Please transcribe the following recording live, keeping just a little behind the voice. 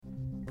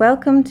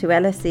Welcome to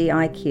LSE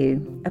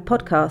IQ, a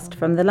podcast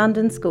from the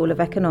London School of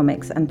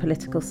Economics and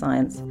Political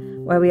Science,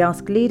 where we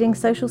ask leading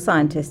social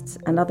scientists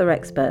and other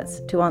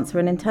experts to answer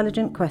an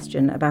intelligent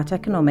question about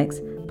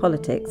economics,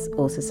 politics,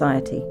 or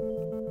society.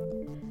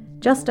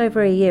 Just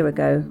over a year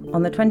ago,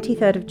 on the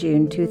 23rd of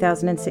June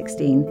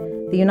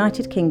 2016, the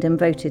United Kingdom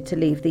voted to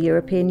leave the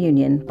European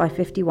Union by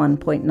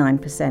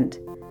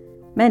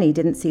 51.9%. Many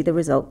didn't see the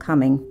result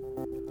coming.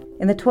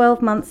 In the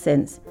 12 months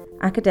since,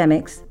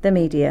 academics, the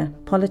media,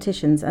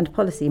 politicians and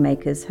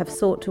policymakers have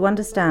sought to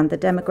understand the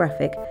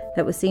demographic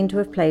that was seen to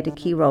have played a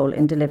key role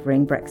in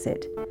delivering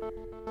Brexit.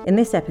 In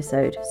this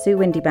episode, Sue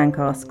Windybank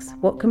asks,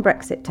 what can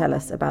Brexit tell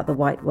us about the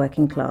white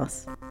working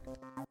class?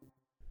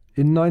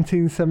 In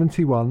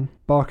 1971,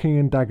 Barking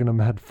and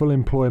Dagenham had full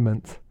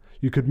employment.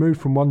 You could move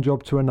from one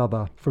job to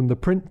another. From the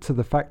print to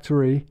the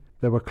factory,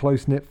 there were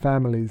close-knit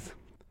families.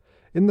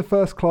 In the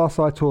first class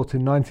I taught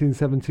in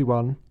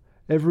 1971,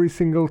 every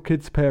single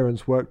kid's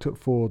parents worked at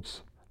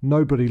Ford's.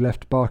 Nobody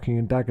left Barking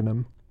and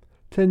Dagenham.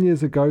 10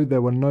 years ago,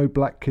 there were no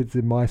black kids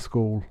in my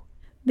school.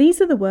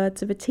 These are the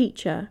words of a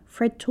teacher,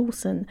 Fred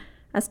Tolson,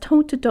 as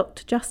told to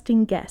Dr.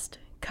 Justin Guest,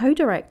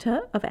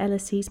 co-director of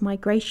LSE's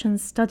Migration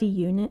Study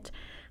Unit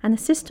and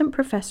assistant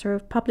professor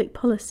of public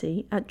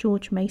policy at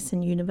George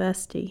Mason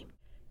University.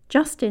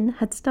 Justin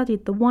had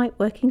studied the white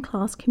working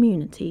class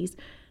communities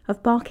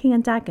of Barking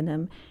and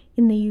Dagenham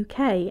in the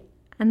UK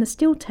and the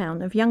steel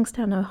town of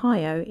Youngstown,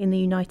 Ohio in the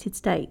United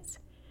States.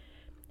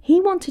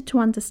 He wanted to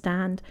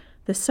understand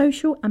the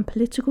social and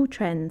political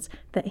trends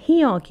that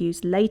he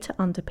argues later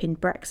underpinned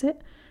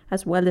Brexit,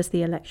 as well as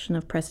the election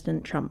of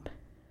President Trump.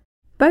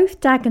 Both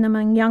Dagenham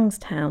and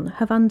Youngstown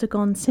have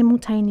undergone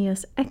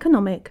simultaneous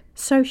economic,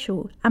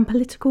 social and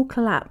political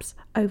collapse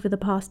over the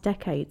past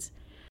decades.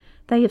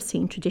 They have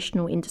seen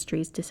traditional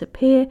industries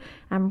disappear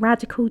and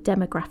radical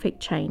demographic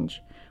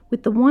change,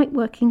 with the white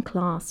working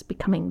class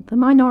becoming the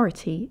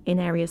minority in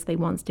areas they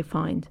once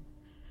defined.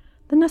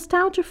 The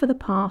nostalgia for the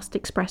past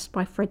expressed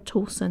by Fred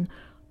Tolson,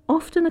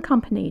 often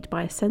accompanied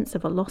by a sense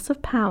of a loss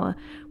of power,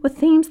 were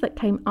themes that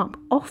came up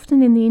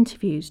often in the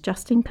interviews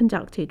Justin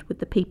conducted with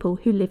the people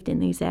who lived in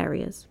these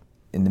areas.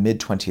 In the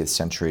mid-20th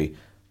century,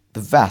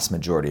 the vast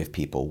majority of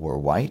people were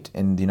white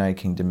in the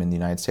United Kingdom and the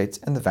United States,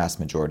 and the vast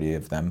majority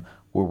of them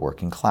were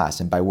working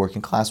class. And by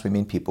working class, we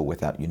mean people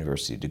without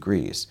university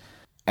degrees.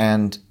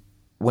 And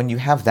when you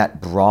have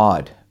that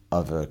broad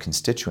of a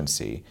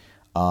constituency,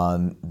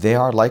 they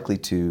are likely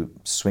to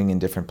swing in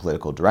different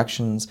political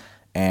directions,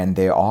 and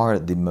they are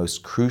the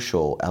most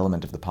crucial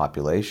element of the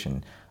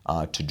population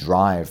to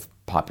drive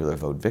popular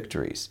vote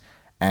victories.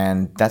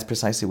 And that's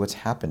precisely what's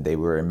happened. They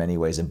were in many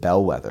ways a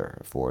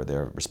bellwether for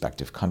their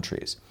respective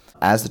countries.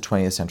 As the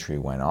 20th century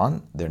went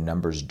on, their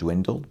numbers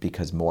dwindled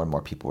because more and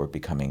more people were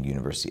becoming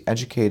university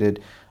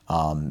educated.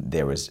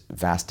 There was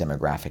vast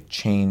demographic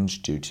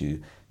change due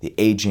to the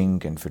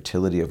aging and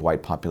fertility of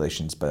white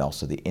populations, but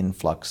also the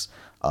influx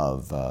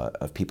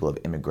of people of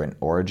immigrant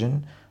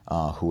origin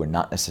who were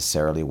not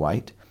necessarily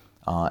white,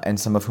 and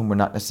some of whom were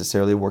not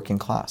necessarily working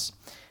class.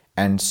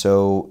 And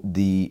so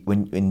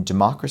in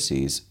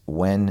democracies,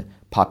 when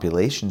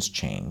populations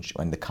change,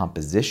 when the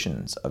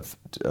compositions of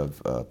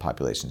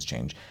populations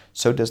change,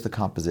 so does the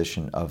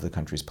composition of the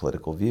country's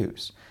political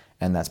views.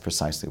 And that's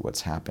precisely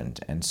what's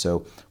happened. And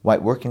so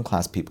white working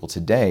class people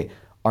today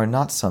are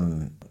not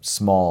some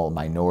small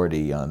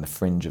minority on the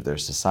fringe of their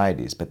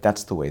societies, but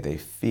that's the way they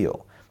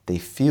feel. They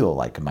feel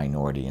like a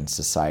minority in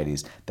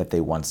societies that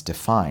they once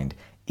defined,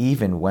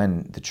 even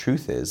when the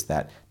truth is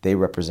that they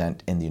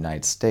represent in the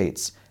United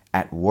States,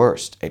 at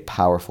worst, a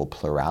powerful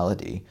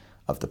plurality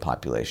of the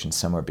population,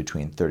 somewhere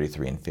between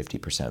 33 and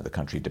 50% of the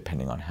country,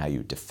 depending on how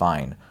you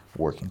define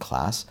working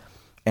class.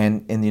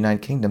 And in the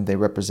United Kingdom, they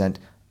represent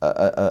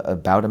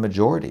about a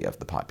majority of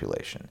the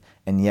population,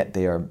 and yet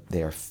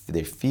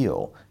they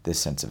feel this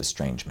sense of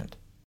estrangement.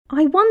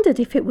 I wondered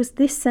if it was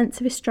this sense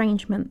of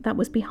estrangement that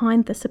was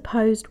behind the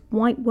supposed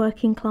white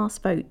working class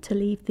vote to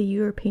leave the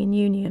European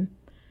Union.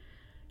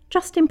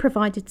 Justin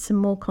provided some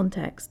more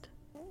context.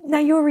 Now,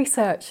 your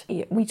research,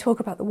 we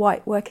talk about the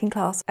white working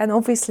class, and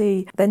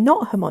obviously they're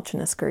not a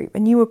homogenous group,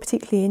 and you were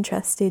particularly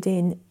interested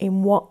in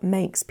what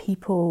makes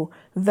people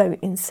vote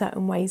in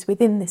certain ways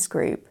within this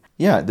group.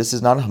 Yeah, this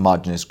is not a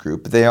homogenous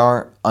group. They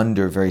are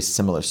under very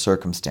similar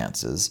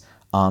circumstances,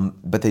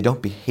 but they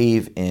don't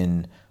behave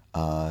in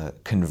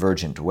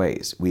convergent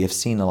ways. We have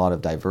seen a lot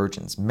of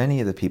divergence. Many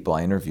of the people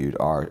I interviewed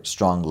are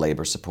strong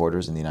Labour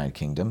supporters in the United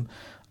Kingdom.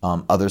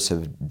 Others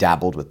have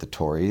dabbled with the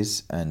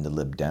Tories and the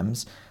Lib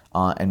Dems,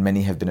 and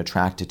many have been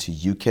attracted to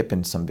UKIP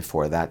and some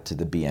before that to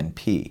the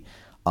BNP.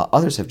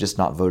 Others have just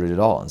not voted at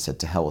all and said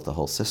to hell with the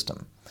whole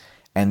system.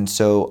 And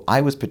so I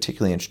was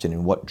particularly interested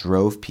in what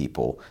drove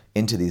people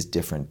into these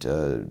different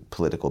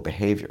political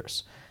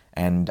behaviors.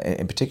 And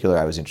in particular,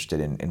 I was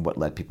interested in what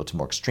led people to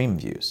more extreme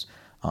views,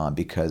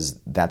 because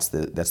that's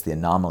the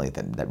anomaly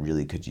that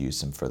really could use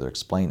some further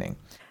explaining.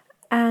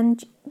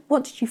 And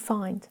what did you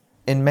find?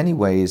 In many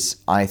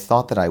ways, I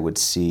thought that I would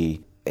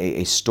see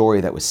a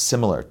story that was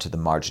similar to the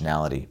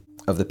marginality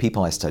of the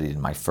people I studied in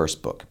my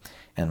first book.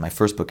 And my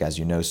first book, as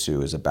you know,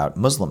 Sue, is about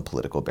Muslim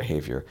political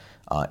behavior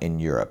in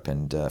Europe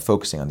and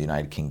focusing on the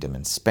United Kingdom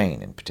and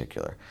Spain in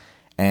particular.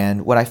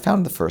 And what I found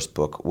in the first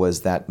book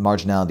was that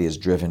marginality is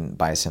driven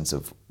by a sense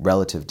of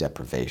relative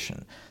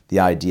deprivation, the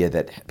idea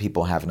that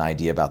people have an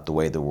idea about the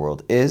way the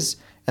world is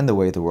and the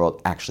way the world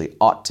actually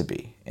ought to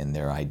be in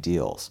their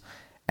ideals.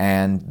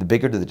 And the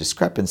bigger the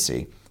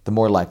discrepancy, the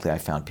more likely I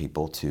found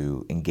people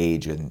to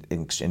engage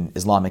in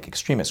Islamic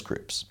extremist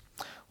groups.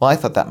 Well, I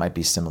thought that might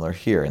be similar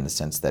here in the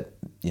sense that,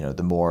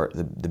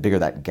 the bigger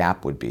that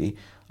gap would be,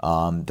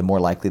 the more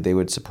likely they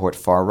would support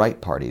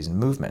far-right parties and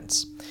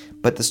movements.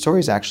 But the story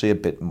is actually a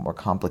bit more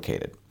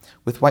complicated.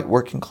 With white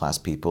working class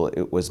people,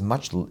 it was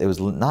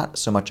not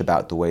so much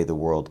about the way the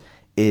world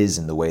is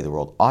and the way the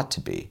world ought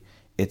to be.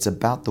 It's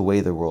about the way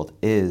the world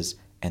is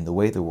and the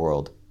way the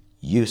world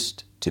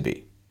used to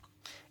be.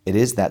 It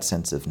is that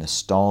sense of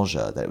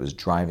nostalgia that was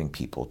driving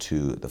people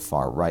to the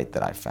far right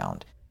that I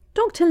found.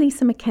 Dr.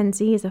 Lisa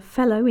Mackenzie is a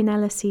fellow in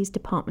LSE's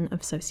Department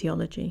of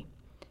Sociology.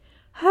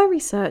 Her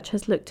research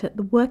has looked at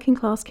the working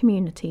class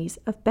communities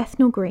of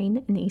Bethnal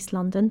Green in East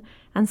London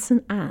and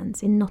St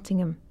Anne's in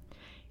Nottingham.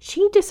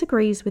 She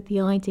disagrees with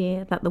the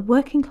idea that the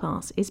working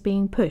class is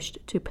being pushed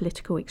to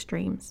political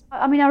extremes.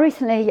 I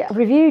recently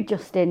reviewed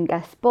Justin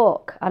Guest's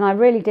book and I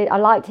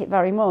liked it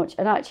very much,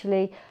 and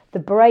actually the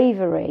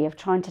bravery of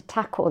trying to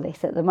tackle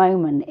this at the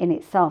moment in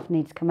itself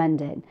needs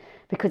commending,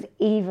 because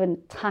even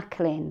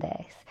tackling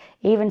this,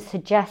 even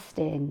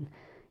suggesting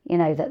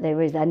that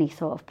there is any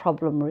sort of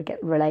problem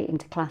relating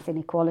to class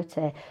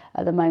inequality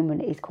at the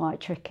moment is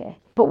quite tricky.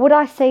 But would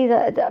I say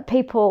that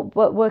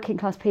working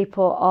class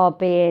people are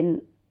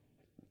being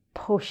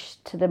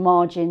pushed to the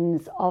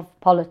margins of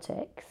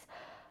politics?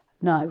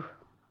 No,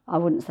 I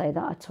wouldn't say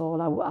that at all.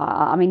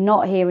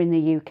 Not here in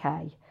the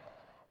UK.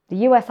 The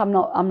US I'm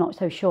not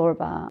so sure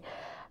about.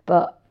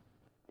 But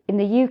in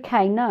the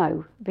UK,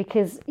 no,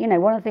 because,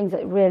 one of the things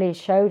that really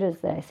showed us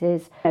this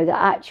is the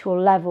actual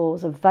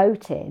levels of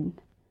voting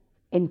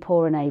in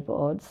poorer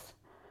neighbourhoods,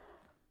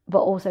 but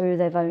also who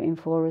they're voting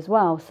for as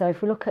well. So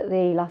if we look at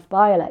the last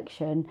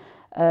by-election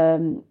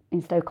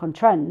in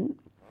Stoke-on-Trent,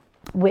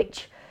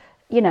 which,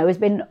 has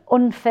been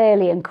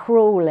unfairly and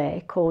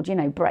cruelly called,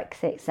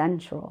 Brexit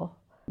Central.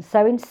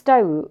 So in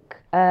Stoke,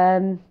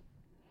 there's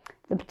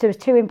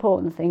two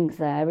important things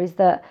there, is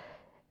that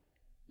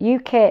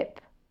UKIP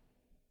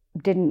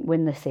didn't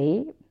win the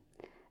seat,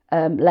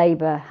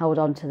 Labour held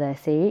on to their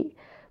seat,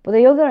 but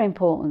the other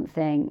important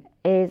thing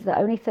is that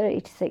only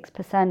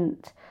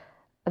 36%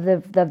 of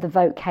the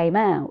vote came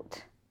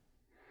out.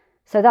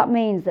 So that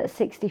means that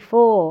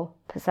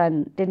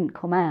 64% didn't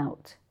come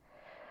out.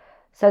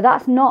 So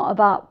that's not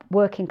about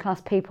working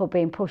class people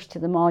being pushed to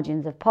the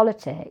margins of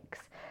politics.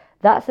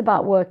 That's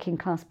about working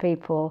class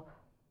people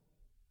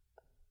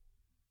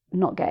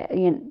not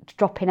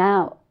dropping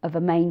out of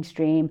a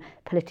mainstream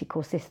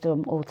political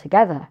system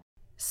altogether.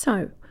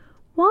 So,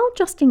 while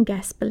Justin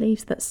Guest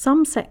believes that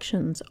some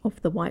sections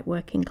of the white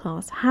working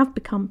class have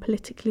become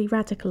politically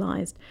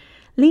radicalised,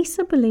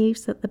 Lisa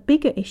believes that the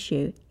bigger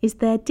issue is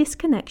their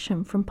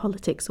disconnection from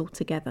politics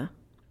altogether.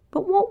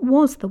 But what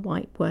was the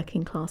white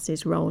working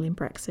class's role in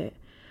Brexit?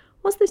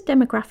 Was this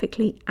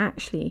demographically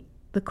actually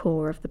the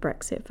core of the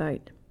Brexit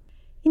vote?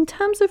 In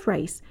terms of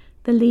race,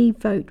 the Leave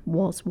vote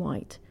was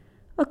white.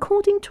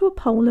 According to a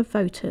poll of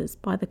voters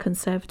by the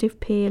Conservative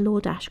peer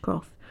Lord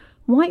Ashcroft,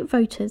 white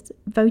voters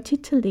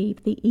voted to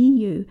leave the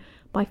EU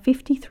by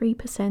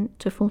 53%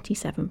 to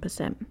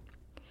 47%.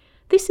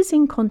 This is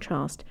in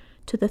contrast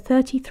to the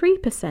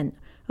 33%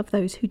 of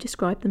those who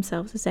describe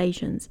themselves as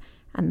Asians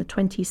and the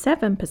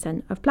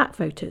 27% of black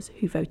voters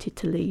who voted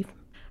to leave.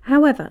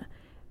 However,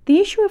 the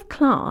issue of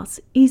class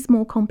is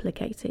more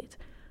complicated.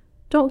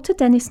 Dr.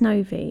 Dennis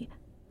Novy,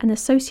 an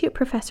Associate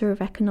Professor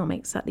of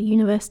Economics at the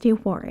University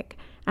of Warwick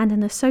and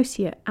an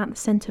Associate at the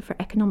Centre for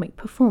Economic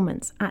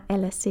Performance at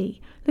LSE,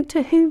 looked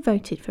at who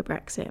voted for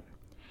Brexit.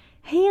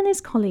 He and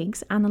his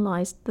colleagues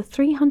analysed the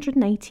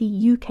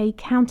 380 UK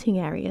counting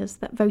areas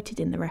that voted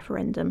in the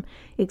referendum,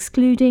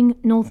 excluding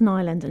Northern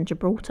Ireland and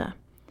Gibraltar.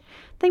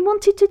 They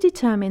wanted to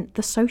determine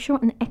the social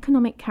and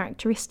economic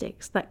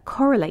characteristics that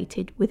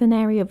correlated with an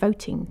area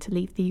voting to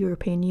leave the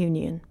European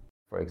Union.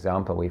 For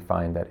example, we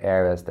find that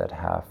areas that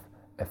have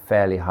a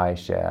fairly high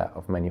share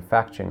of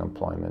manufacturing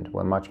employment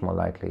were much more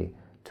likely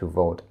to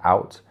vote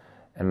out,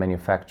 and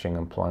manufacturing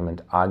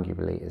employment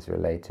arguably is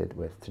related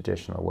with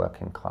traditional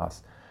working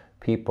class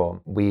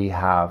people. We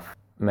have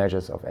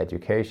measures of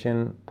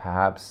education.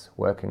 Perhaps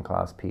working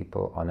class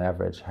people on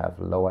average have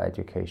lower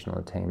educational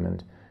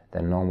attainment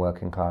than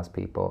non-working class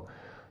people.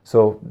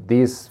 So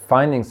these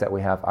findings that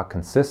we have are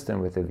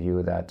consistent with the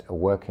view that a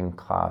working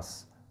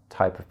class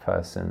type of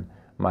person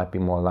might be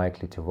more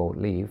likely to vote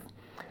Leave.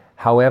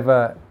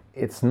 However,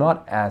 it's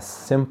not as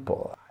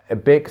simple. A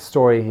big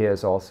story here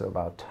is also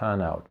about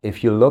turnout.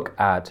 If you look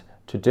at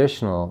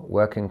traditional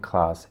working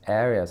class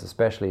areas,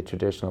 especially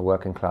traditional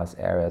working class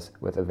areas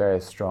with a very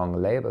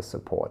strong labour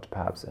support,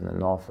 perhaps in the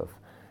north of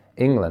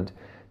England,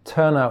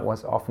 turnout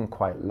was often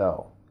quite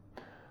low.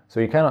 So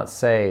you cannot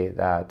say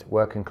that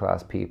working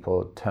class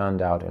people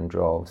turned out in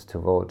droves to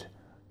vote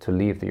to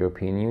leave the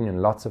European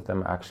Union, lots of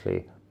them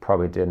actually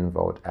probably didn't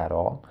vote at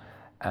all.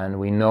 And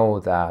we know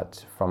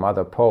that from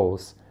other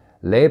polls,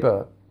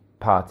 Labour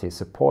Party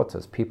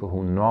supporters, people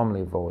who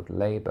normally vote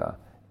Labour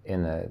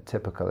in a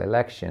typical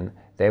election,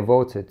 they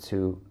voted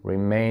to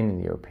remain in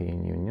the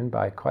European Union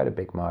by quite a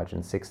big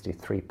margin,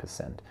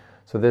 63%.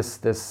 So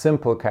this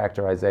simple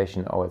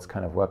characterization, oh, it's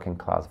kind of working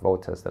class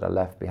voters that are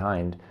left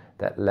behind,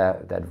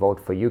 that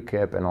vote for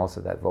UKIP and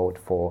also that vote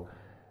for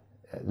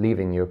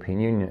leaving the European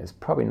Union, is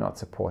probably not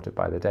supported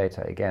by the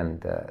data. Again,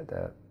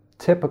 the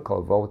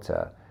typical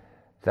voter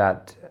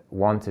that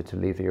wanted to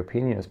leave the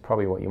European Union is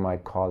probably what you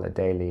might call a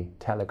Daily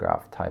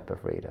Telegraph type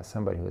of reader,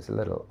 somebody who's a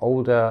little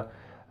older,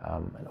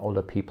 and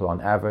older people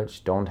on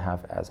average don't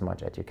have as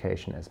much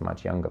education as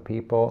much younger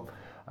people.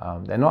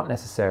 They're not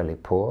necessarily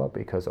poor,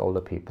 because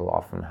older people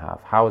often have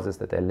houses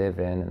that they live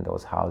in, and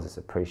those houses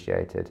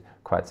appreciated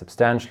quite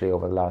substantially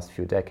over the last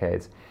few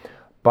decades.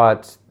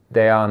 But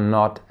they are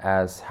not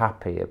as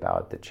happy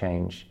about the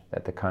change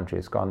that the country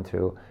has gone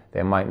through.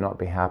 They might not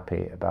be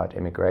happy about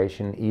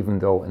immigration, even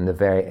though in the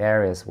very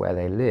areas where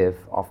they live,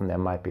 often there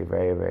might be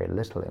very, very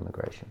little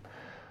immigration.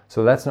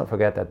 So let's not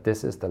forget that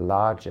this is the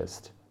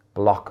largest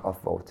block of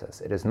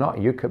voters. It is not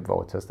UKIP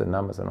voters, the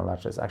numbers are not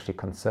large, it's actually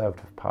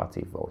Conservative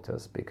Party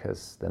voters,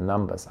 because the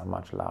numbers are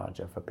much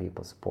larger for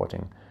people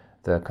supporting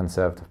the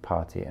Conservative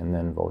Party and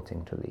then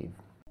voting to leave.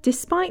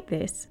 Despite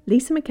this,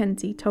 Lisa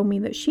Mackenzie told me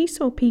that she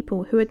saw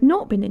people who had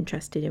not been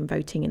interested in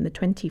voting in the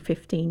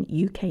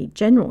 2015 UK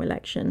general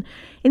election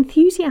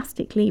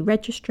enthusiastically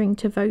registering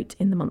to vote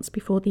in the months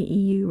before the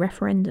EU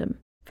referendum.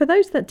 For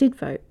those that did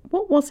vote,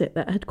 what was it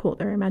that had caught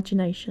their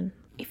imagination?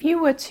 If you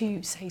were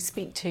to, say,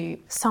 speak to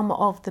some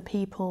of the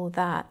people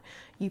that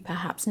you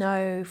perhaps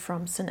know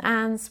from St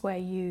Anne's, where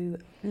you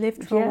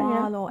lived for a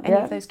while, or any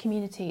of those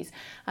communities,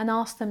 and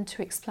ask them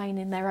to explain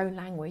in their own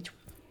language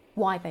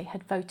why they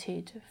had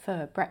voted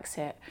for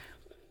Brexit,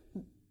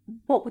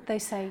 what would they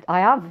say? I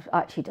have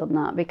actually done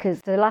that,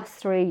 because the last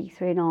three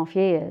and a half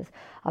years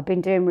I've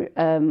been doing,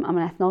 I'm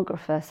an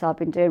ethnographer, so I've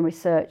been doing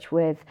research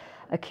with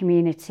a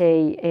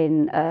community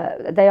in,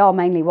 they are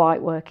mainly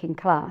white working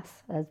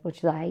class, as much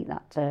as I hate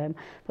that term,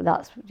 but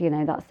that's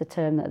the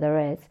term that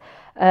there is,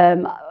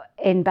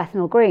 in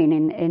Bethnal Green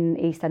in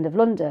East End of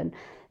London.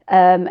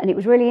 And it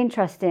was really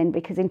interesting,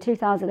 because in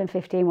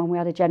 2015, when we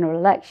had a general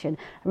election,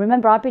 I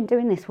remember I've been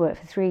doing this work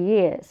for 3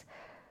 years,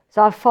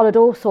 so I've followed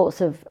all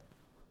sorts of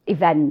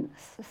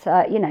events,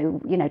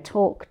 so,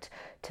 talked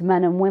to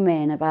men and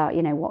women about,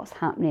 what's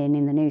happening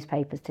in the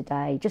newspapers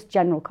today, just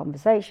general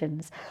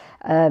conversations.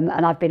 And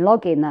I've been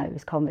logging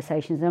those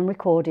conversations and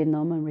recording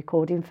them and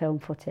recording film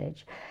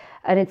footage.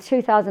 And in the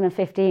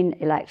 2015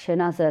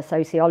 election, as a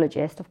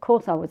sociologist, of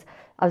course, I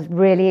was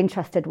really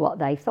interested what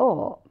they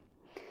thought.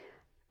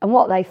 And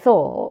what they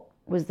thought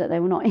was that they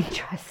were not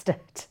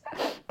interested.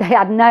 They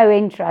had no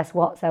interest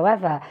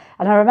whatsoever.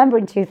 And I remember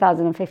in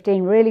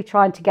 2015 really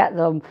trying to get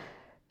them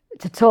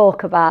to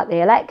talk about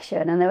the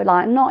election, and they were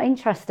like, I'm not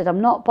interested,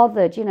 I'm not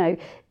bothered,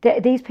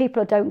 these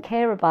people don't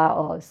care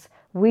about us.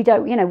 We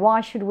don't,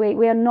 why should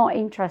we are not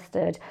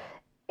interested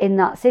in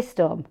that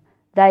system.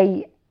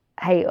 They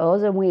hate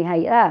us and we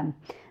hate them.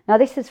 Now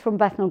this is from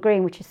Bethnal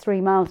Green, which is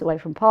 3 miles away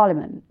from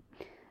Parliament.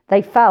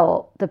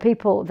 The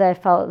people there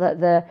felt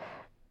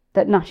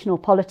that national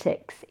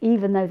politics,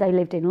 even though they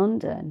lived in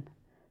London,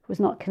 was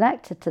not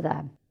connected to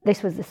them.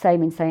 This was the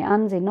same in St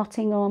Anne's in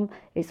Nottingham.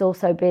 It's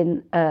also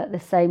been the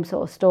same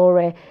sort of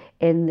story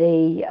in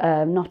the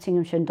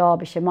Nottinghamshire and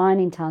Derbyshire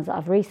mining towns that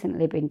I've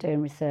recently been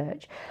doing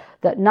research,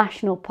 that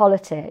national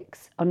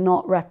politics are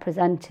not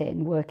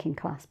representing working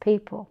class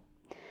people.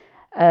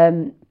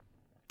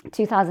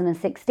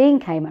 2016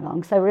 came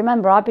along, so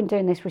remember I've been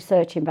doing this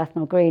research in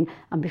Bethnal Green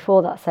and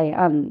before that St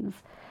Anne's.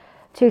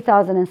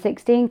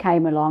 2016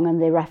 came along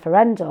and the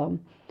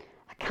referendum,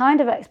 I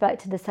kind of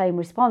expected the same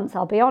response,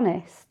 I'll be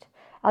honest.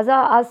 As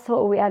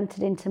sort of we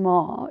entered into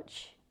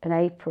March and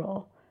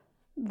April,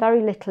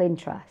 very little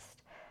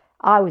interest.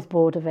 I was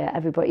bored of it.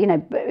 Everybody,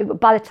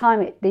 by the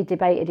time the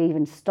debate had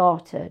even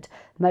started,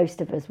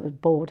 most of us were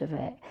bored of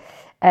it.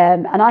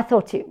 And I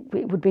thought it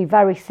would be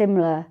very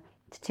similar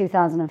to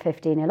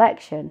 2015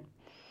 election.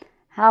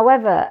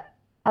 However,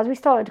 as we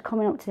started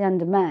coming up to the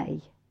end of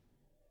May,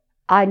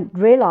 I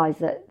realised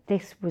that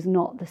this was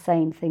not the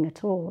same thing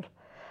at all.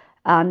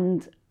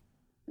 And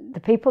the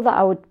people that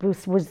I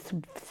was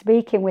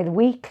speaking with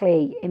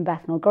weekly in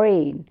Bethnal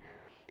Green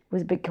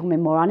was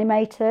becoming more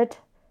animated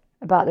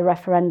about the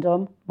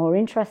referendum, more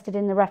interested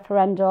in the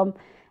referendum,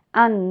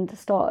 and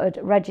started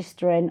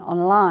registering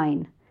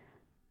online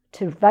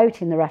to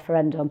vote in the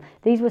referendum.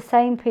 These were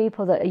same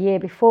people that a year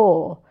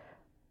before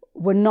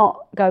were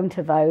not going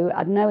to vote,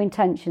 had no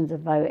intentions of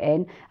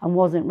voting, and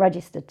wasn't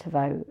registered to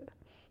vote.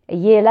 A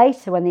year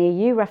later, when the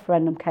EU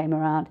referendum came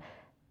around,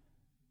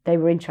 they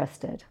were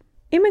interested.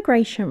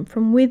 Immigration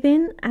from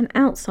within and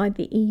outside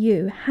the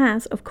EU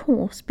has, of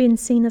course, been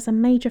seen as a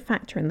major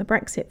factor in the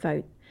Brexit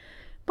vote.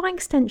 By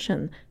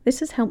extension, this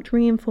has helped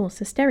reinforce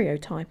the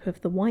stereotype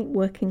of the white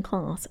working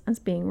class as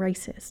being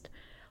racist.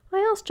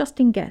 I asked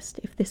Justin Guest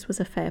if this was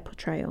a fair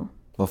portrayal.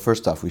 Well,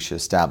 first off, we should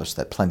establish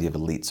that plenty of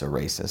elites are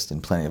racist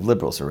and plenty of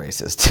liberals are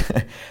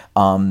racist.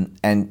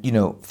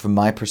 And, from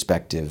my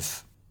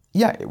perspective,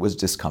 yeah, it was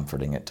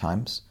discomforting at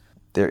times.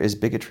 There is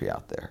bigotry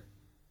out there.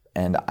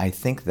 And I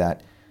think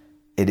that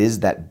it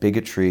is that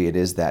bigotry, it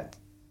is that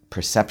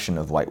perception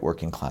of white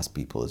working class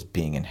people as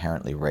being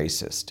inherently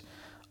racist,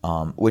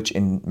 which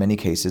in many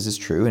cases is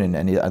true, and in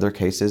any other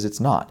cases it's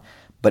not.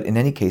 But in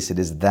any case, it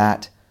is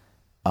that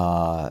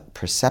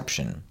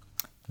perception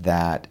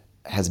that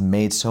has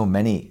made so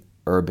many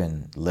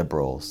urban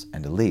liberals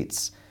and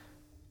elites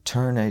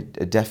turn a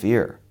deaf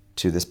ear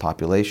to this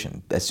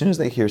population. As soon as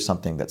they hear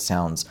something that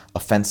sounds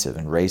offensive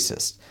and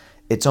racist,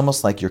 it's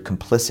almost like you're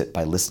complicit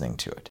by listening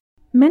to it.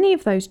 Many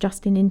of those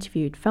Justin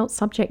interviewed felt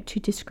subject to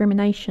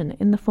discrimination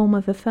in the form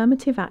of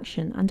affirmative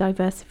action and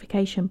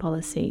diversification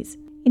policies.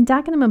 In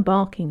Dagenham and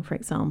Barking, for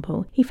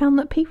example, he found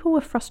that people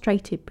were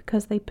frustrated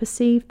because they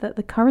perceived that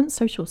the current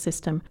social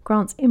system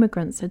grants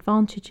immigrants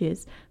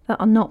advantages that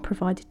are not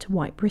provided to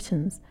white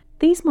Britons.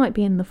 These might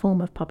be in the form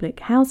of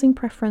public housing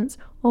preference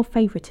or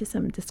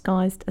favouritism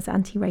disguised as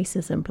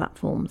anti-racism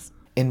platforms.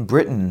 In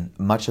Britain,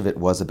 much of it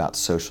was about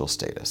social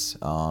status.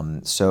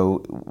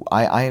 So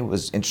I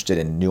was interested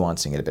in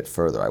nuancing it a bit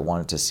further. I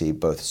wanted to see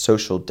both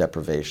social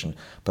deprivation,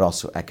 but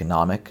also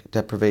economic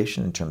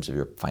deprivation in terms of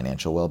your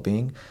financial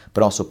well-being,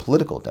 but also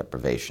political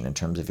deprivation in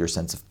terms of your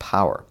sense of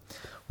power.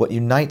 What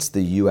unites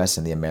the US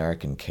and the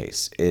American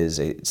case is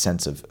a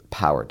sense of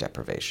power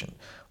deprivation.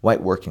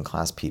 White working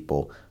class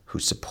people who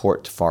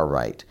support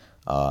far-right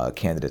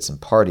candidates and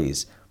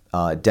parties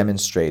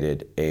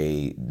demonstrated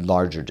a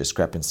larger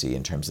discrepancy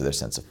in terms of their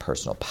sense of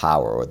personal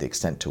power or the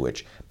extent to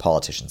which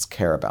politicians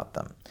care about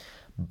them.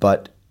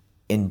 But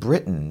in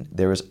Britain,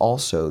 there is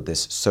also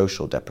this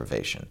social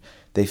deprivation.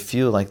 They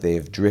feel like they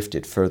have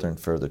drifted further and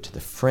further to the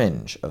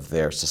fringe of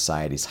their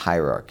society's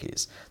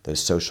hierarchies, those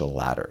social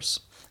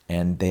ladders.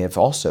 And they have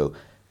also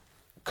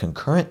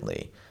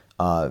concurrently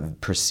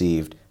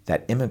perceived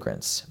that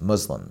immigrants,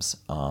 Muslims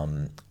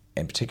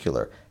in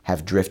particular,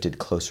 have drifted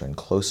closer and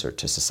closer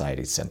to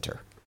society's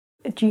center.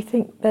 Do you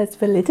think there's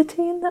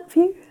validity in that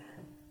view?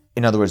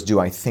 In other words, do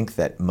I think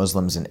that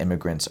Muslims and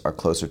immigrants are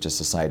closer to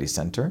society's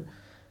center?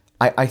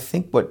 I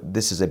think what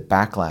this is a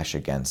backlash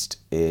against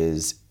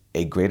is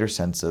a greater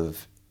sense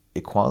of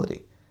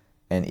equality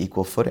and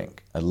equal footing,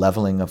 a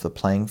leveling of the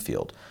playing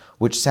field,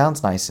 which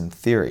sounds nice in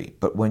theory,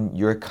 but when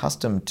you're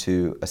accustomed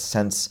to a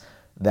sense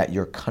that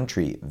your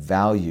country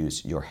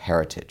values your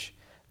heritage,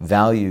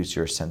 values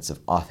your sense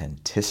of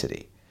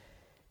authenticity,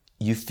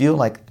 you feel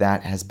like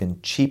that has been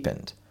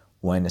cheapened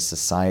when a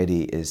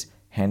society is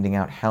handing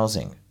out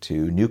housing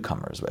to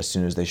newcomers as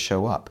soon as they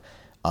show up,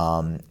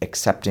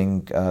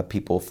 accepting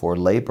people for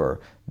labor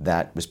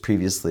that was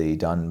previously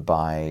done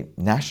by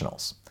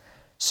nationals.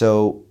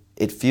 So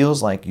it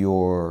feels like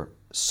your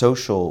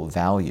social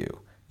value,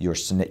 your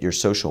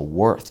social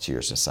worth to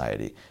your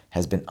society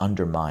has been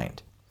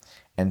undermined.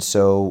 And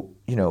so,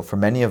 for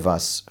many of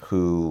us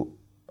who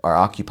are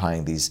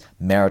occupying these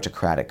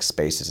meritocratic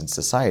spaces in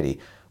society,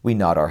 we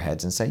nod our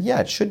heads and say, yeah,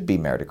 it should be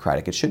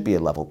meritocratic. It should be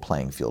a level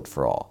playing field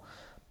for all.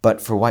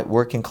 But for white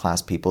working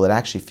class people, it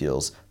actually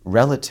feels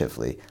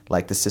relatively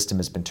like the system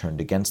has been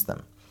turned against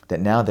them, that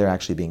now they're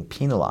actually being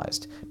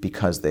penalized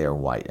because they are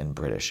white and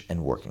British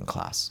and working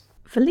class.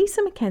 For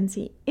Lisa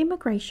Mackenzie,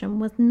 immigration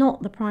was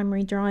not the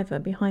primary driver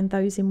behind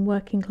those in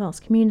working class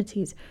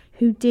communities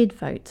who did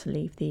vote to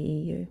leave the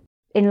EU.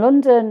 In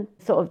London,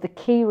 sort of the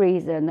key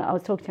reason, I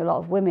was talking to a lot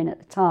of women at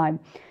the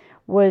time,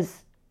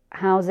 was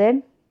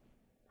housing,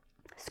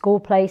 school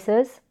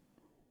places,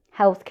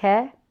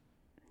 healthcare.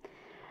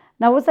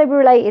 Now, was they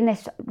relating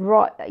this,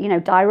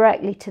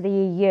 directly to the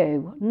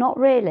EU? Not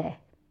really.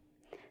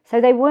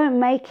 So they weren't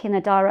making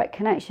a direct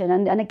connection.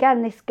 And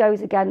again, this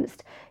goes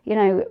against,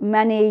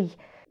 many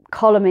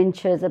column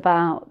inches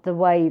about the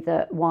way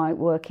that white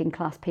working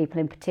class people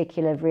in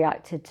particular have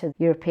reacted to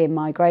European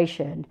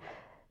migration.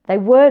 They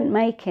weren't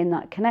making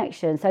that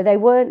connection. So they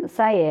weren't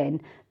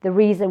saying the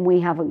reason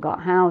we haven't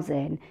got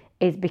housing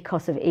is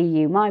because of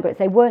EU migrants.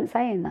 They weren't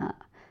saying that.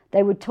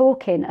 They were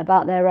talking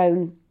about their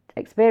own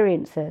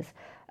experiences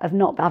of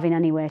not having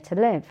anywhere to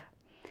live.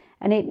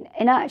 And in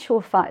actual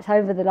fact,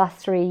 over the last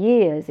 3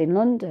 years in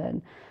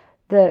London,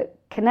 the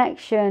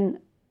connection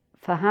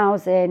for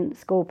housing,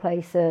 school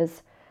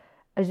places,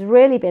 has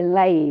really been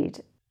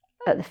laid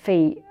at the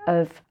feet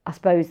of, I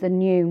suppose, the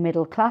new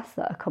middle class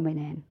that are coming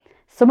in.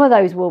 Some of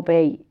those will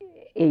be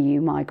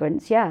EU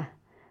migrants, yeah.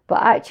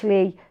 But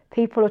actually,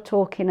 people are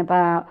talking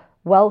about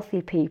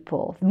wealthy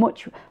people,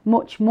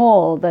 much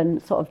more than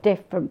sort of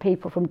different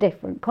people from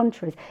different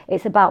countries.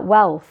 It's about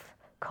wealth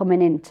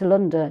coming into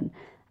London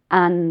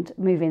and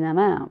moving them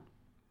out.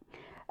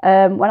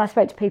 When I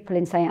spoke to people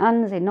in St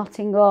Anne's, in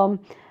Nottingham,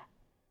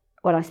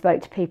 when I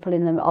spoke to people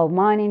in the old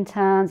mining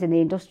towns, in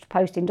the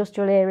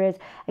post-industrial areas,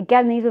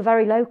 again, these were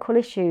very local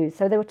issues.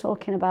 So they were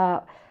talking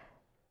about,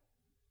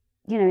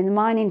 in the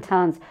mining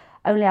towns,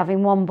 only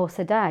having one bus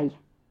a day.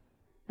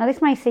 Now,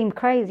 this may seem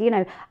crazy.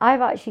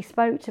 I've actually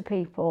spoke to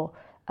people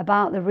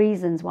about the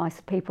reasons why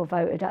people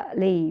voted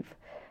leave.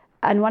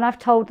 And when I've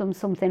told them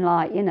something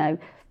like,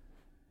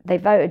 they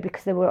voted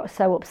because they were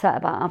so upset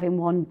about having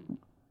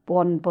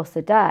one bus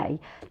a day.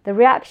 The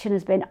reaction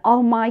has been,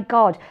 oh my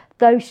God,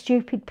 those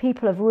stupid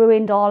people have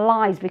ruined our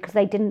lives because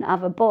they didn't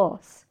have a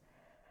bus.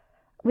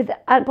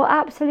 But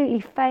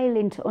absolutely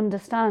failing to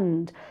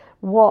understand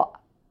what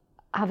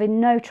having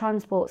no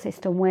transport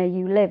system where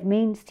you live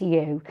means to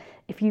you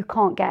if you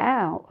can't get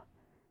out.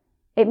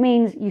 It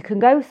means you can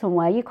go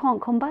somewhere, you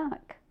can't come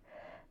back.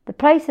 The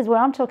places where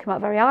I'm talking about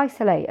are very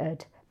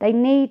isolated. They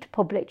need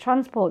public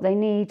transport. They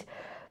need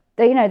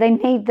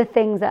the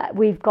things that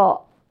we've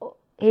got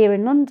here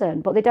in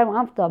London, but they don't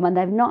have them, and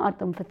they've not had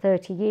them for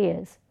 30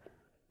 years.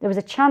 There was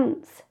a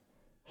chance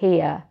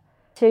here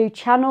to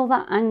channel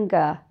that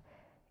anger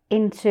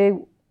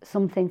into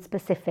something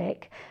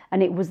specific,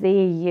 and it was the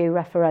EU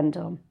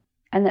referendum.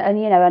 And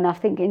I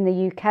think in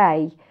the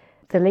UK,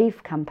 the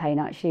Leave campaign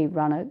actually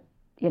ran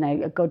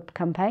a good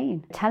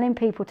campaign, telling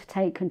people to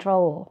take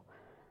control.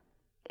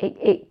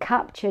 It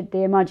captured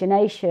the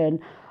imagination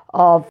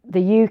of the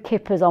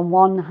UKIPers on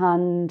one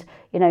hand,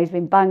 who's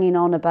been banging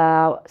on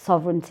about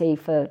sovereignty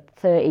for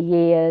 30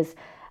 years,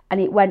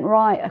 and it went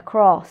right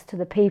across to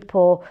the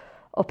people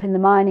up in the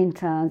mining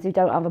towns who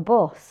don't have a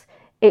bus.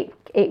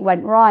 It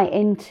went right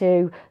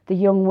into the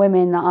young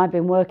women that I've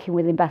been working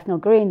with in Bethnal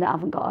Green that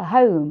haven't got a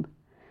home.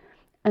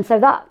 And so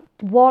that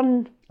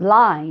one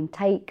line,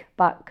 take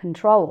back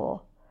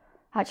control,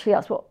 actually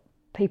that's what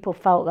people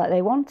felt that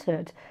they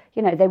wanted.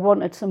 They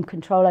wanted some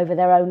control over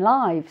their own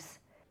lives.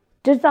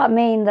 Does that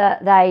mean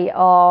that they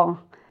are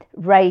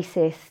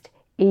racist,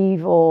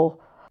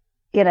 evil,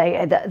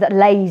 that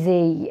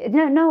lazy?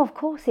 No, of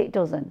course it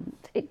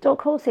doesn't. Of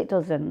course it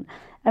doesn't.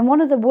 And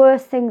one of the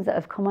worst things that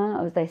have come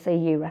out of this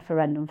EU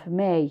referendum for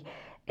me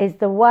is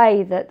the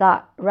way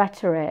that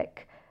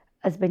rhetoric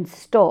has been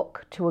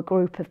stuck to a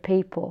group of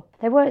people.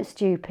 They weren't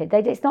stupid.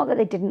 It's not that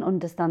they didn't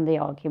understand the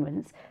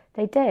arguments.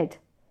 They did.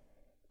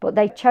 But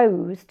they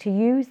chose to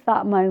use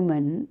that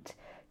moment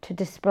to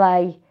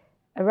display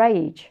a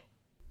rage.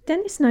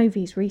 Dennis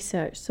Novy's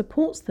research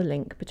supports the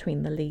link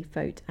between the Leave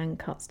vote and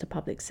cuts to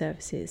public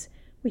services,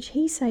 which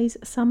he says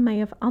some may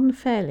have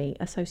unfairly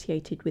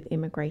associated with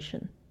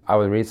immigration.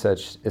 Our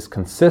research is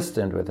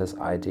consistent with this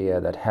idea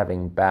that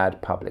having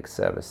bad public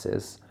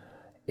services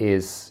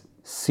is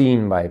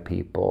seen by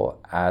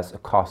people as a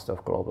cost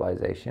of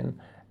globalization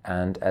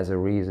and as a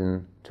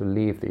reason to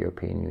leave the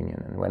European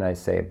Union. And when I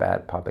say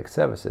bad public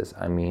services,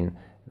 I mean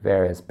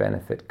various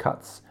benefit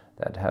cuts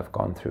that have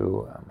gone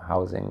through,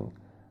 housing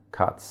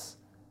cuts,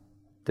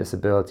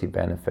 disability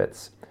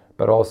benefits,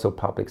 but also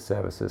public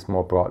services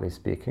more broadly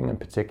speaking, in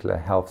particular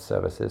health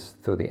services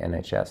through the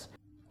NHS.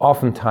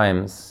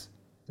 Oftentimes,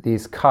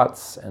 these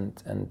cuts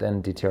and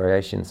then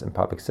deteriorations in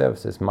public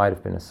services might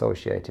have been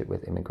associated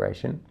with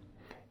immigration.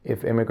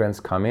 If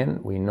immigrants come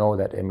in, we know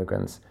that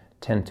immigrants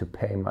tend to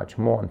pay much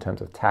more in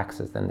terms of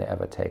taxes than they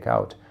ever take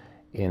out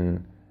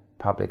in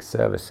public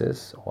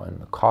services or in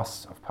the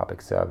costs of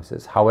public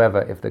services.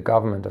 However, if the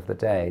government of the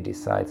day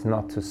decides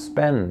not to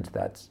spend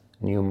that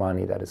new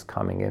money that is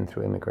coming in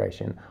through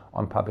immigration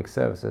on public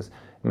services,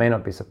 it may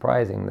not be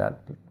surprising that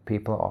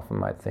people often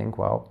might think,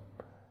 well,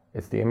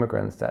 it's the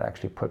immigrants that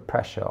actually put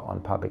pressure on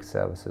public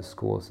services,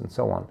 schools, and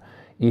so on,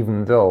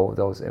 even though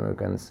those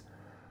immigrants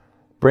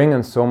bring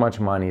in so much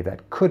money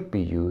that could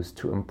be used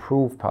to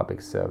improve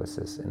public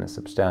services in a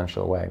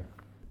substantial way.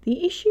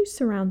 The issues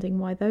surrounding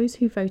why those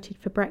who voted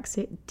for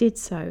Brexit did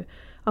so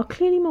are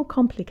clearly more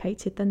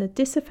complicated than the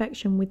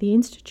disaffection with the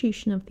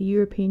institution of the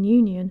European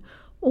Union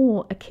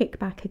or a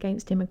kickback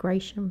against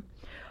immigration.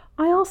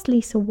 I asked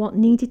Lisa what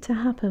needed to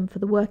happen for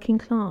the working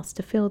class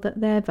to feel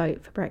that their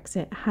vote for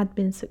Brexit had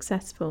been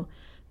successful,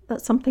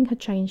 that something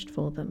had changed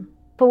for them.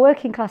 For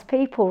working class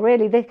people,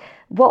 really,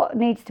 what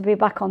needs to be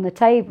back on the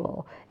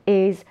table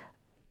is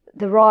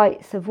the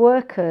rights of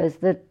workers,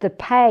 the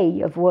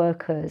pay of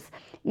workers,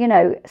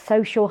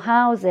 social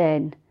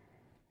housing,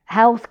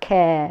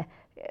 healthcare,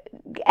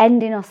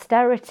 ending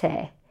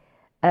austerity,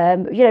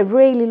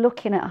 really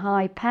looking at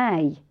high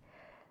pay.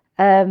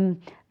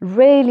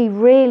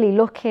 Really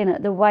looking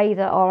at the way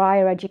that our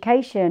higher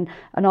education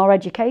and our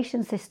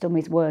education system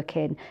is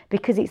working,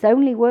 because it's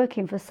only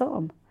working for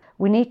some.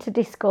 We need to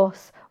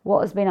discuss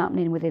what has been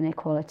happening with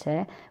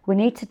inequality. We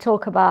need to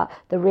talk about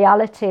the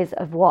realities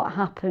of what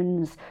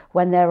happens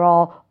when there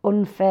are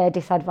unfair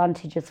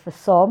disadvantages for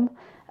some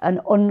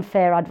and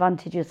unfair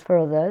advantages for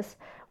others.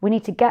 We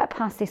need to get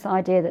past this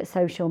idea that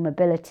social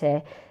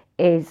mobility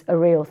is a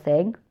real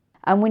thing,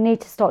 and we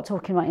need to start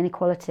talking about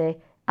inequality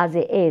as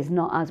it is,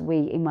 not as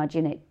we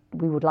imagine it,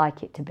 we would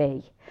like it to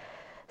be.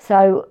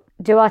 So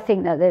do I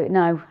think that,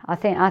 no, I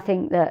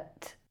think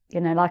that,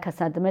 like I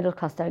said, the middle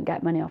class don't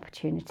get many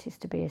opportunities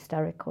to be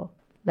hysterical.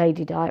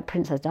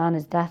 Princess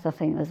Diana's death, I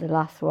think, was the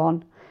last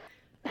one.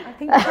 I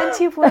think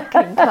plenty of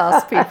working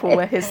class people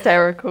were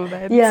hysterical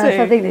then yes,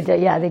 too. I think they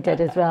did. Yeah, they did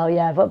as well.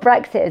 Yeah, but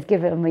Brexit has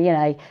given them,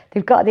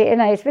 they've got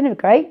it's been a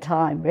great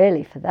time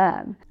really for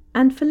them.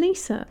 And for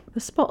Lisa, the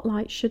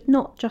spotlight should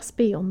not just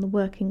be on the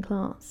working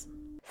class.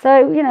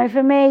 So,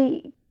 for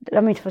me, I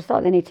mean, for a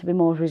start, there needs to be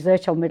more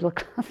research on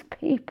middle-class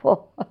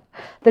people.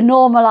 The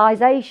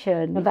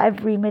normalisation of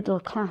every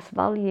middle-class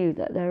value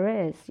that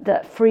there is.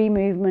 That free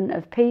movement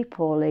of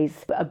people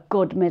is a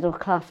good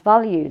middle-class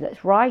value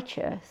that's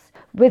righteous.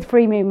 With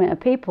free movement of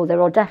people,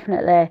 there are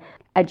definitely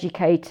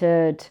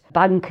educated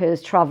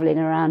bankers travelling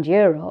around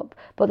Europe,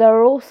 but there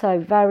are also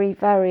very,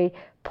 very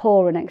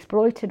poor and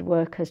exploited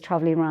workers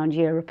travelling around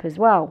Europe as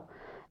well,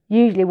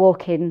 usually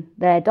walking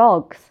their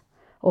dogs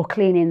or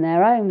cleaning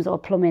their homes or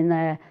plumbing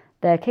their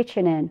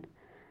kitchen in.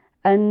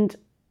 And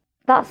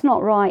that's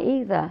not right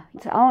either.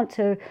 I want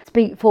to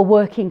speak for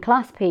working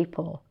class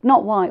people,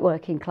 not white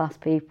working class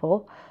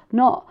people,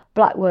 not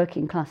black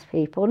working class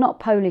people, not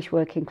Polish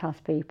working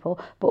class people,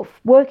 but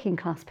working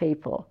class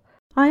people.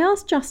 I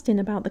asked Justin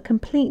about the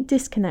complete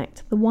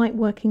disconnect the white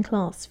working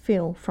class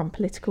feel from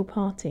political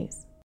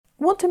parties.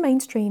 What do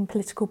mainstream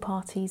political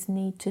parties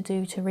need to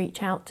do to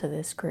reach out to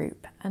this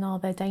group, and are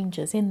there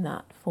dangers in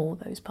that for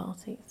those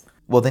parties?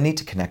 Well, they need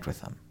to connect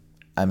with them.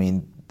 I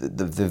mean,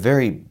 the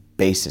very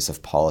basis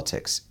of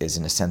politics is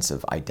in a sense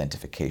of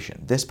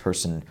identification. This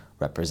person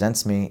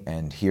represents me,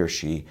 and he or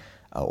she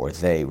or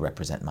they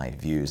represent my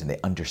views, and they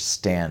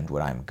understand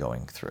what I'm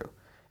going through.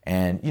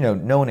 And,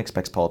 no one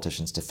expects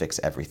politicians to fix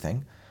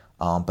everything,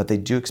 but they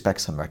do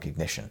expect some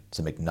recognition,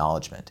 some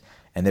acknowledgement,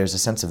 and there's a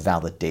sense of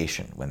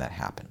validation when that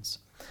happens.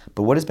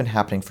 But what has been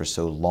happening for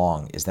so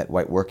long is that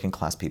white working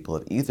class people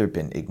have either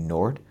been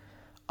ignored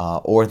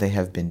or they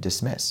have been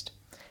dismissed.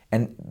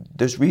 And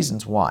there's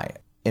reasons why.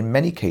 In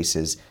many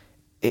cases,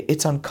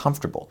 it's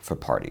uncomfortable for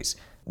parties.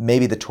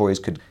 Maybe the Tories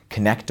could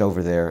connect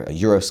over their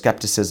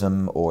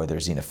Euroscepticism or their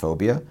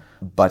xenophobia,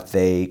 but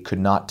they could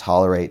not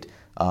tolerate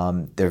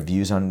their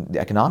views on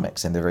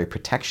economics and their very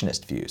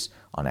protectionist views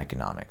on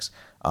economics.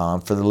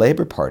 For the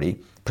Labour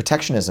Party,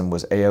 protectionism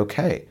was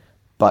A-OK,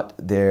 but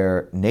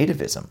their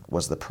nativism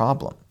was the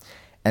problem.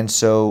 And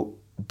so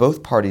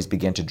both parties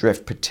began to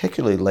drift,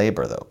 particularly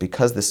Labour, though,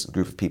 because this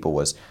group of people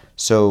was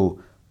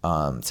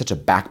such a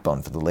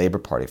backbone for the Labour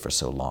Party for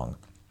so long.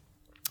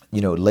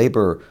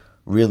 Labour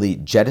really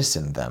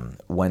jettisoned them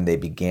when they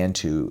began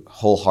to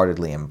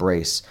wholeheartedly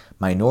embrace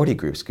minority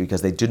groups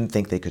because they didn't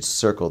think they could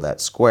circle that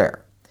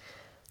square.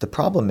 The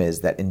problem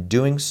is that in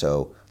doing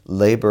so,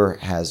 Labour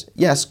has,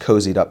 yes,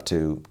 cozied up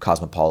to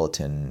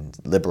cosmopolitan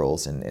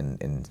liberals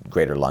in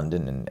Greater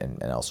London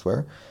and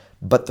elsewhere,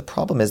 but the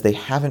problem is they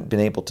haven't been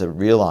able to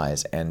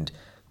realize and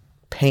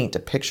paint a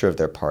picture of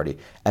their party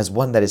as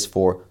one that is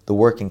for the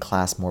working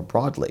class more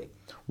broadly.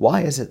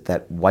 Why is it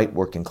that white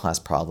working class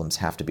problems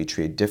have to be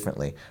treated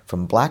differently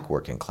from black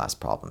working class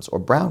problems or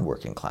brown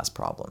working class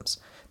problems?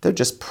 They're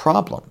just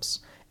problems,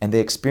 and they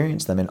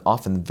experience them in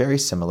often very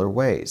similar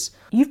ways.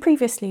 You've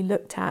previously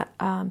looked at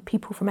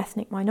people from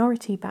ethnic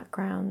minority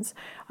backgrounds.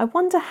 I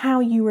wonder how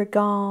you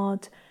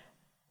regard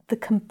the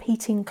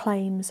competing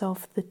claims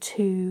of the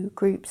two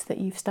groups that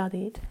you've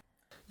studied.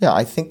 Yeah,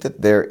 I think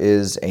that there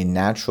is a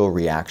natural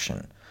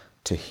reaction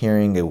to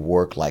hearing a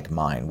work like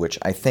mine, which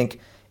I think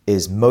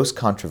is most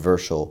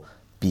controversial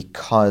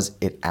because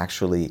it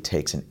actually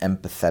takes an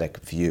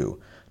empathetic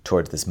view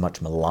towards this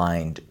much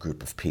maligned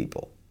group of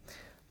people.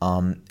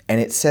 And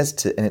it says,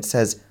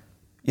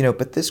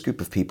 but this group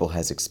of people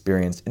has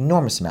experienced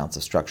enormous amounts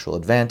of structural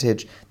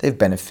advantage. They've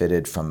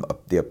benefited from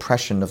the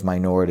oppression of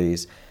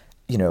minorities.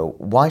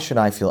 Why should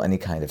I feel any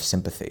kind of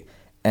sympathy?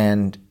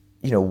 And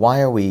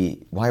why are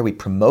we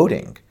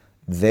promoting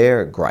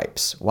their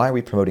gripes? Why are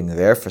we promoting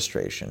their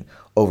frustration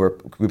over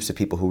groups of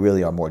people who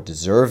really are more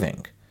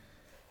deserving?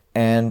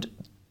 And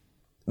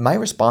my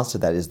response to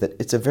that is that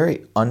it's a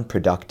very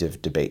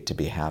unproductive debate to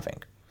be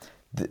having.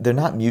 They're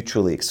not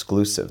mutually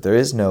exclusive. There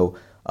is no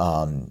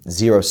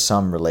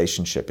zero-sum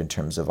relationship in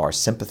terms of our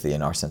sympathy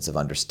and our sense of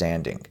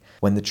understanding.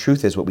 When the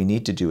truth is what we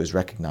need to do is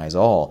recognize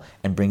all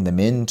and bring them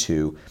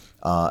into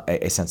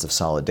a sense of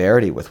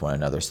solidarity with one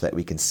another so that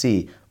we can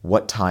see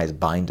what ties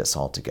bind us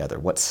all together,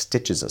 what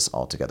stitches us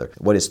all together,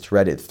 what is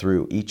threaded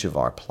through each of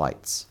our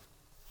plights.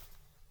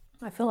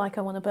 I feel like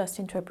I want to burst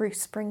into a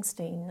Bruce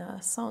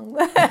Springsteen song.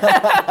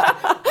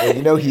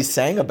 Well, he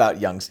sang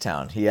about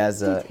Youngstown. He has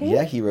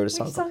he wrote a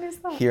song. Which song is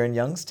that? Here in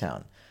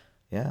Youngstown.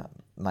 Yeah,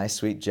 my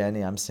sweet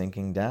Jenny, I'm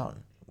sinking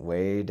down,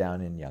 way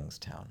down in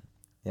Youngstown.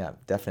 Yeah,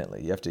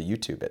 definitely. You have to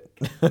YouTube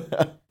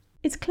it.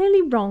 It's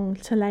clearly wrong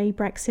to lay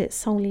Brexit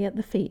solely at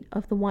the feet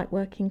of the white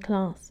working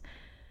class.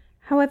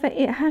 However,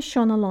 it has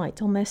shone a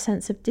light on their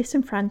sense of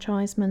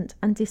disenfranchisement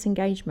and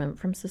disengagement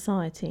from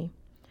society.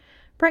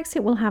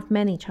 Brexit will have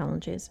many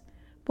challenges,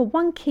 but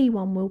one key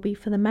one will be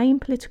for the main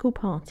political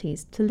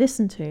parties to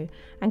listen to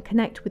and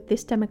connect with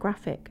this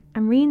demographic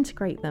and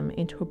reintegrate them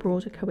into a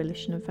broader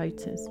coalition of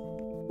voters.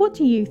 What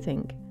do you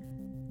think?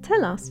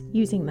 Tell us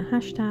using the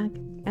hashtag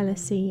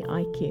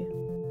LSEIQ.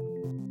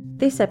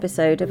 This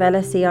episode of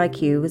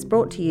LSEIQ was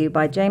brought to you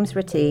by James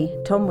Ratty,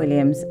 Tom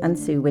Williams and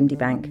Sue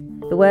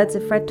Windybank. The words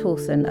of Fred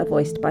Towson are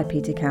voiced by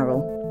Peter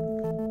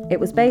Carroll. It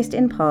was based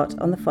in part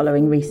on the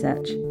following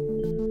research.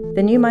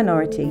 The New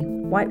Minority,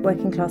 White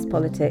Working Class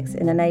Politics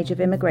in an Age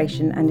of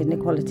Immigration and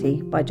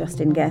Inequality by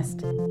Justin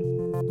Guest.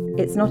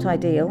 It's Not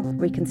Ideal,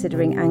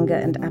 Reconsidering Anger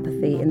and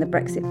Apathy in the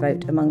Brexit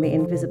Vote Among the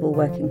Invisible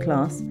Working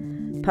Class,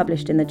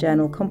 published in the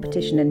journal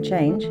Competition and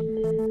Change,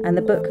 and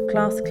the book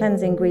Class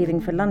Cleansing Grieving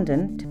for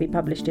London, to be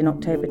published in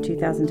October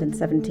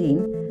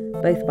 2017,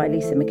 both by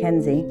Lisa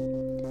Mackenzie,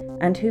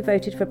 and Who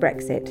Voted for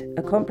Brexit,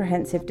 a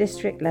comprehensive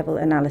district-level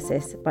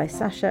analysis by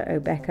Sasha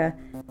O'Becker,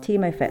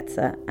 Timo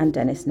Fetzer and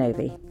Dennis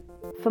Novi.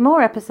 For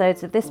more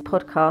episodes of this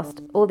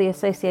podcast, all the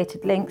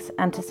associated links,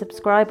 and to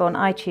subscribe on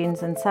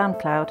iTunes and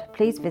SoundCloud,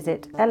 please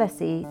visit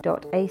lse.ac.uk/IQ.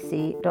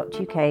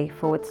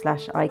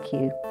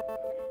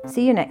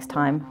 See you next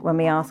time when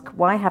we ask,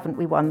 why haven't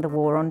we won the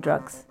war on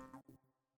drugs?